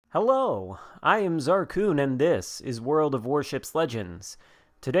Hello, I am Xarkun and this is World of Warships Legends.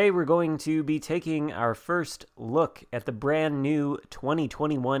 Today we're going to be taking our first look at the brand new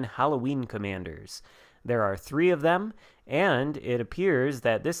 2021 Halloween commanders. There are 3 of them, and it appears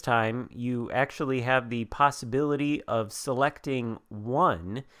that this time you actually have the possibility of selecting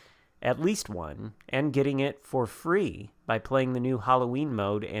one, at least one, and getting it for free by playing the new Halloween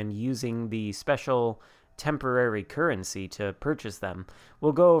mode and using the special temporary currency to purchase them.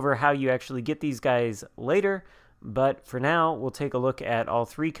 We'll go over how you actually get these guys later, but for now, we'll take a look at all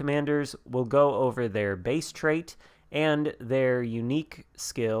 3 commanders. We'll go over their base trait and their unique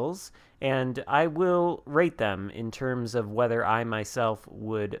skills, and I will rate them in terms of whether I myself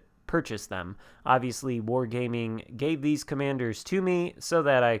would purchase them. Obviously, Wargaming gave these commanders to me so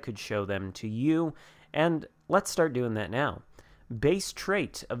that I could show them to you, and let's start doing that now. Base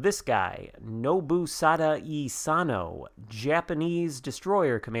trait of this guy, Nobusada Isano, Japanese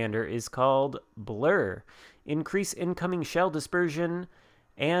destroyer commander, is called Blur. Increase incoming shell dispersion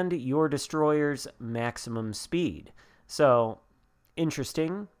and your destroyer's maximum speed. So,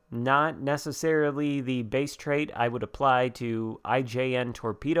 interesting. Not necessarily the base trait I would apply to IJN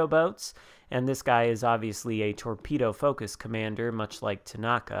torpedo boats, and this guy is obviously a torpedo-focused commander, much like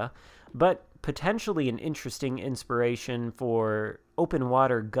Tanaka, but potentially an interesting inspiration for open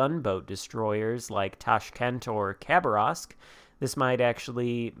water gunboat destroyers like Tashkent or Khabarovsk. This might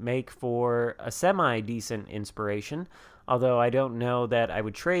actually make for a semi-decent inspiration, although I don't know that I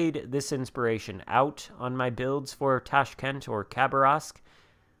would trade this inspiration out on my builds for Tashkent or Khabarovsk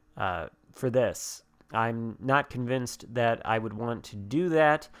for this. I'm not convinced that I would want to do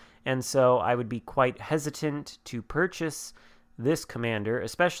that, and so I would be quite hesitant to purchase this commander,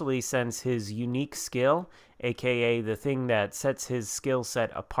 especially since his unique skill, aka the thing that sets his skill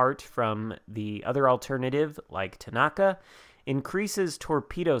set apart from the other alternative, like Tanaka, increases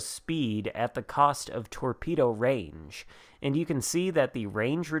torpedo speed at the cost of torpedo range. And you can see that the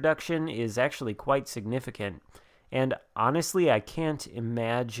range reduction is actually quite significant. And honestly, I can't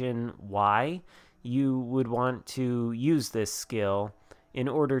imagine why you would want to use this skill in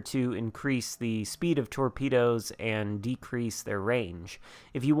order to increase the speed of torpedoes and decrease their range.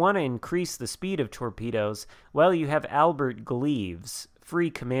 If you want to increase the speed of torpedoes, well, you have Albert Gleaves, free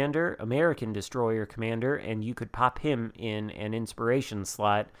commander, American destroyer commander, and you could pop him in an inspiration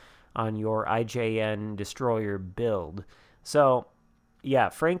slot on your IJN destroyer build. So, yeah,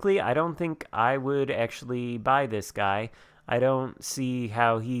 frankly, I don't think I would actually buy this guy. I don't see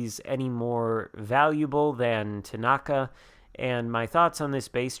how he's any more valuable than Tanaka. And my thoughts on this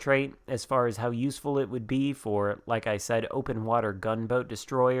base trait, as far as how useful it would be for, like I said, open water gunboat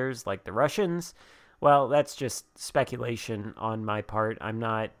destroyers like the Russians, well, that's just speculation on my part. I'm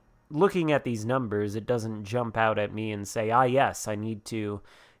not looking at these numbers. It doesn't jump out at me and say, ah, yes, I need to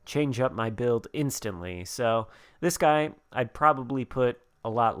change up my build instantly. So this guy, I'd probably put a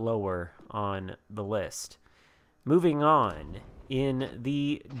lot lower on the list. Moving on, in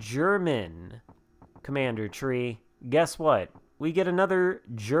the German commander tree, guess what? We get another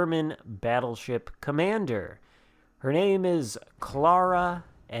German battleship commander. Her name is Clara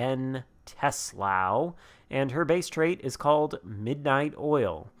N. Teslau, and her base trait is called Midnight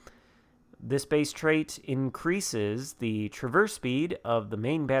Oil. This base trait increases the traverse speed of the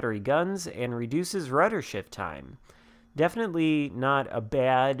main battery guns and reduces rudder shift time. Definitely not a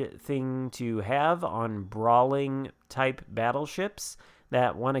bad thing to have on brawling type battleships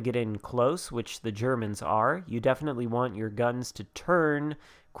that want to get in close, which the Germans are. You definitely want your guns to turn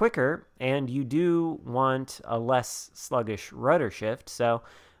quicker, and you do want a less sluggish rudder shift, so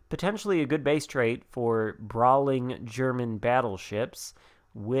potentially a good base trait for brawling German battleships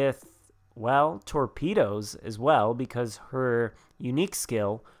with, well, torpedoes as well, because her unique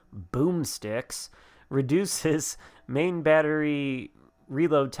skill, Boomsticks, reduces main battery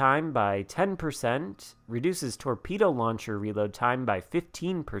reload time by 10%, reduces torpedo launcher reload time by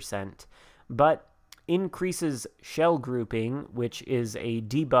 15%, but increases shell grouping, which is a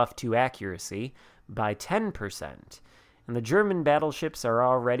debuff to accuracy, by 10%. And the German battleships are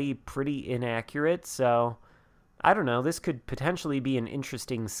already pretty inaccurate, so I don't know, this could potentially be an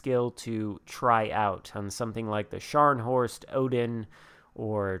interesting skill to try out on something like the Scharnhorst, Odin,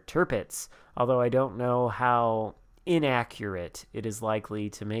 or Tirpitz, although I don't know how inaccurate it is likely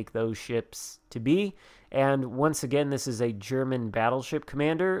to make those ships to be. And once again, this is a German battleship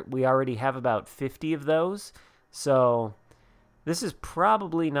commander. We already have about 50 of those, so this is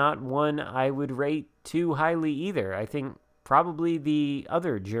probably not one I would rate too highly either. I think probably the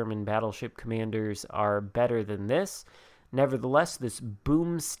other German battleship commanders are better than this. Nevertheless, this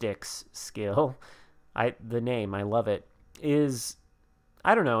Boomsticks skill, the name, I love it, is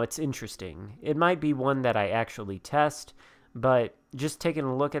I don't know, it's interesting. It might be one that I actually test, but just taking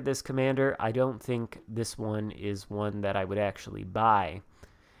a look at this commander, I don't think this one is one that I would actually buy.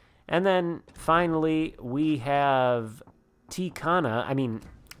 And then finally, we have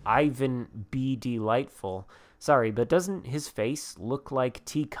Ivan B. Delightful. Sorry, but doesn't his face look like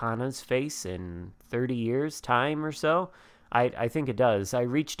Tikana's face in 30 years' time or so? I think it does. I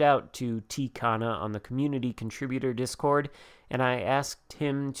reached out to Tikana on the community contributor Discord, and I asked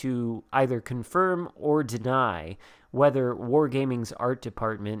him to either confirm or deny whether Wargaming's art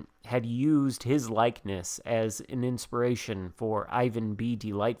department had used his likeness as an inspiration for Ivan B.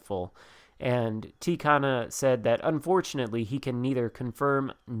 Delightful. And Tikana said that unfortunately he can neither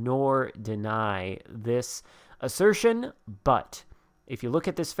confirm nor deny this assertion, but if you look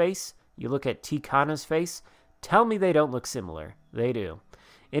at this face, you look at Tikana's face, tell me they don't look similar. They do.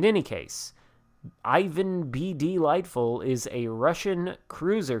 In any case, Ivan B. Delightful is a Russian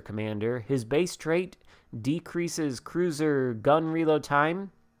cruiser commander. His base trait decreases cruiser gun reload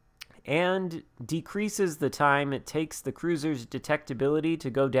time and decreases the time it takes the cruiser's detectability to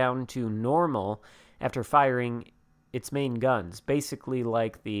go down to normal after firing its main guns. Basically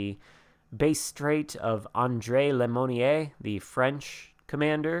like the base trait of André Lemonnier, the French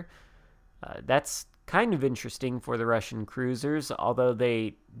commander. That's kind of interesting for the Russian cruisers, although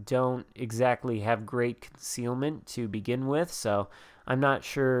they don't exactly have great concealment to begin with, so I'm not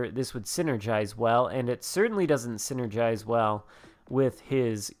sure this would synergize well, and it certainly doesn't synergize well with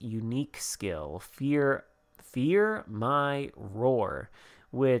his unique skill, Fear My Roar,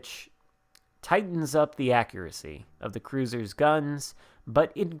 which tightens up the accuracy of the cruiser's guns,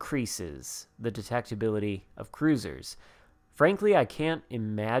 but increases the detectability of cruisers. Frankly, I can't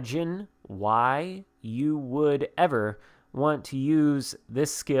imagine why you would ever want to use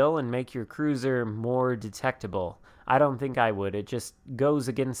this skill and make your cruiser more detectable. I don't think I would. It just goes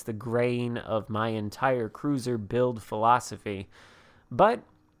against the grain of my entire cruiser build philosophy. But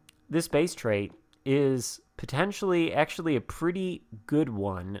this base trait is potentially actually a pretty good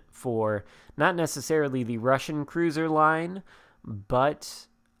one for not necessarily the Russian cruiser line, but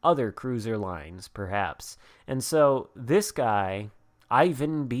other cruiser lines, perhaps. And so this guy,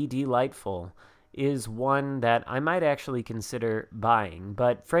 Ivan B. Delightful, is one that I might actually consider buying.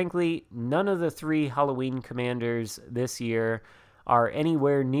 But frankly, none of the three Halloween commanders this year are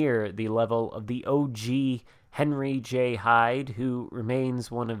anywhere near the level of the OG Henry J. Hyde, who remains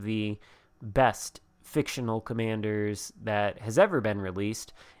one of the best fictional commanders that has ever been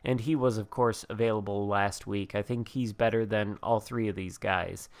released, and he was, of course, available last week. I think he's better than all three of these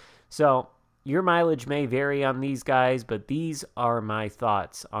guys. So your mileage may vary on these guys, but these are my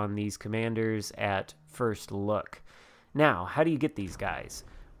thoughts on these commanders at first look. Now, how do you get these guys?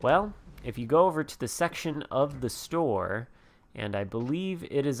 Well, if you go over to the section of the store, and I believe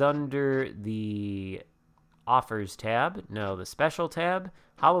it is under the offers tab, no, the special tab,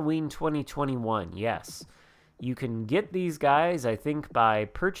 Halloween 2021, yes. You can get these guys, I think, by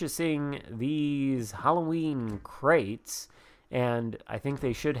purchasing these Halloween crates, and I think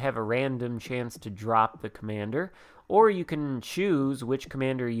they should have a random chance to drop the commander, or you can choose which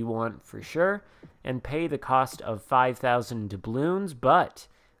commander you want for sure, and pay the cost of 5,000 doubloons, but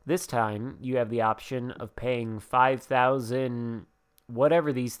this time you have the option of paying 5,000,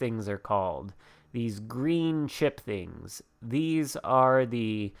 whatever these things are called. These green chip things. These are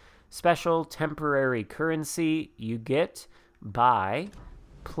the special temporary currency you get by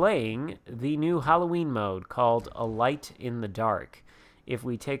playing the new Halloween mode called A Light in the Dark. If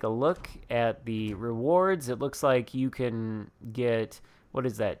we take a look at the rewards, it looks like you can get, what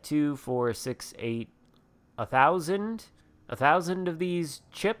is that, 2, 4, 6, 8, 1,000? 1,000 of these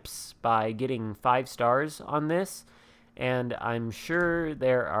chips by getting 5 stars on this. And I'm sure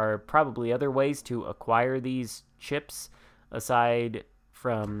there are probably other ways to acquire these chips aside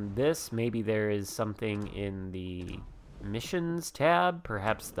from this. Maybe there is something in the missions tab,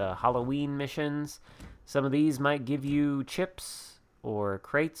 perhaps the Halloween missions. Some of these might give you chips or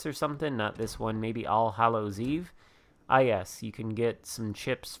crates or something. Not this one, maybe All Hallows Eve. Ah, yes, you can get some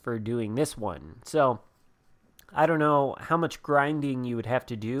chips for doing this one. So I don't know how much grinding you would have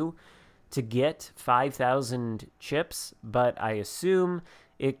to do to get 5,000 chips, but I assume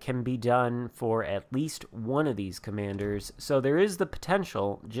it can be done for at least one of these commanders. So there is the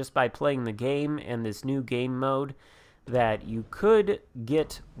potential, just by playing the game and this new game mode, that you could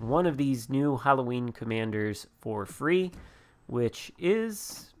get one of these new Halloween commanders for free, which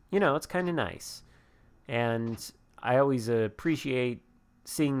is, you know, it's kind of nice. And I always appreciate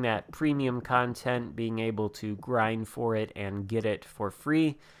seeing that premium content, being able to grind for it and get it for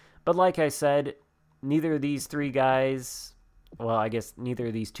free. But like I said, neither of these three guys well, I guess neither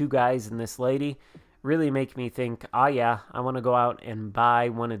of these two guys and this lady really make me think, ah, yeah, I want to go out and buy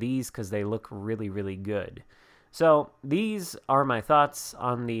one of these because they look really, really good. So these are my thoughts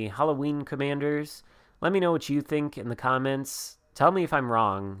on the Halloween Commanders. Let me know what you think in the comments. Tell me if I'm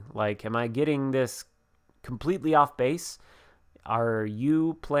wrong. Like, am I getting this completely off base? Are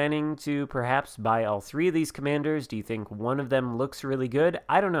you planning to perhaps buy all three of these commanders? Do you think one of them looks really good?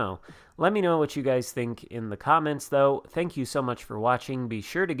 I don't know. Let me know what you guys think in the comments, though. Thank you so much for watching. Be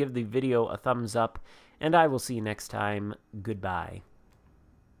sure to give the video a thumbs up, and I will see you next time. Goodbye.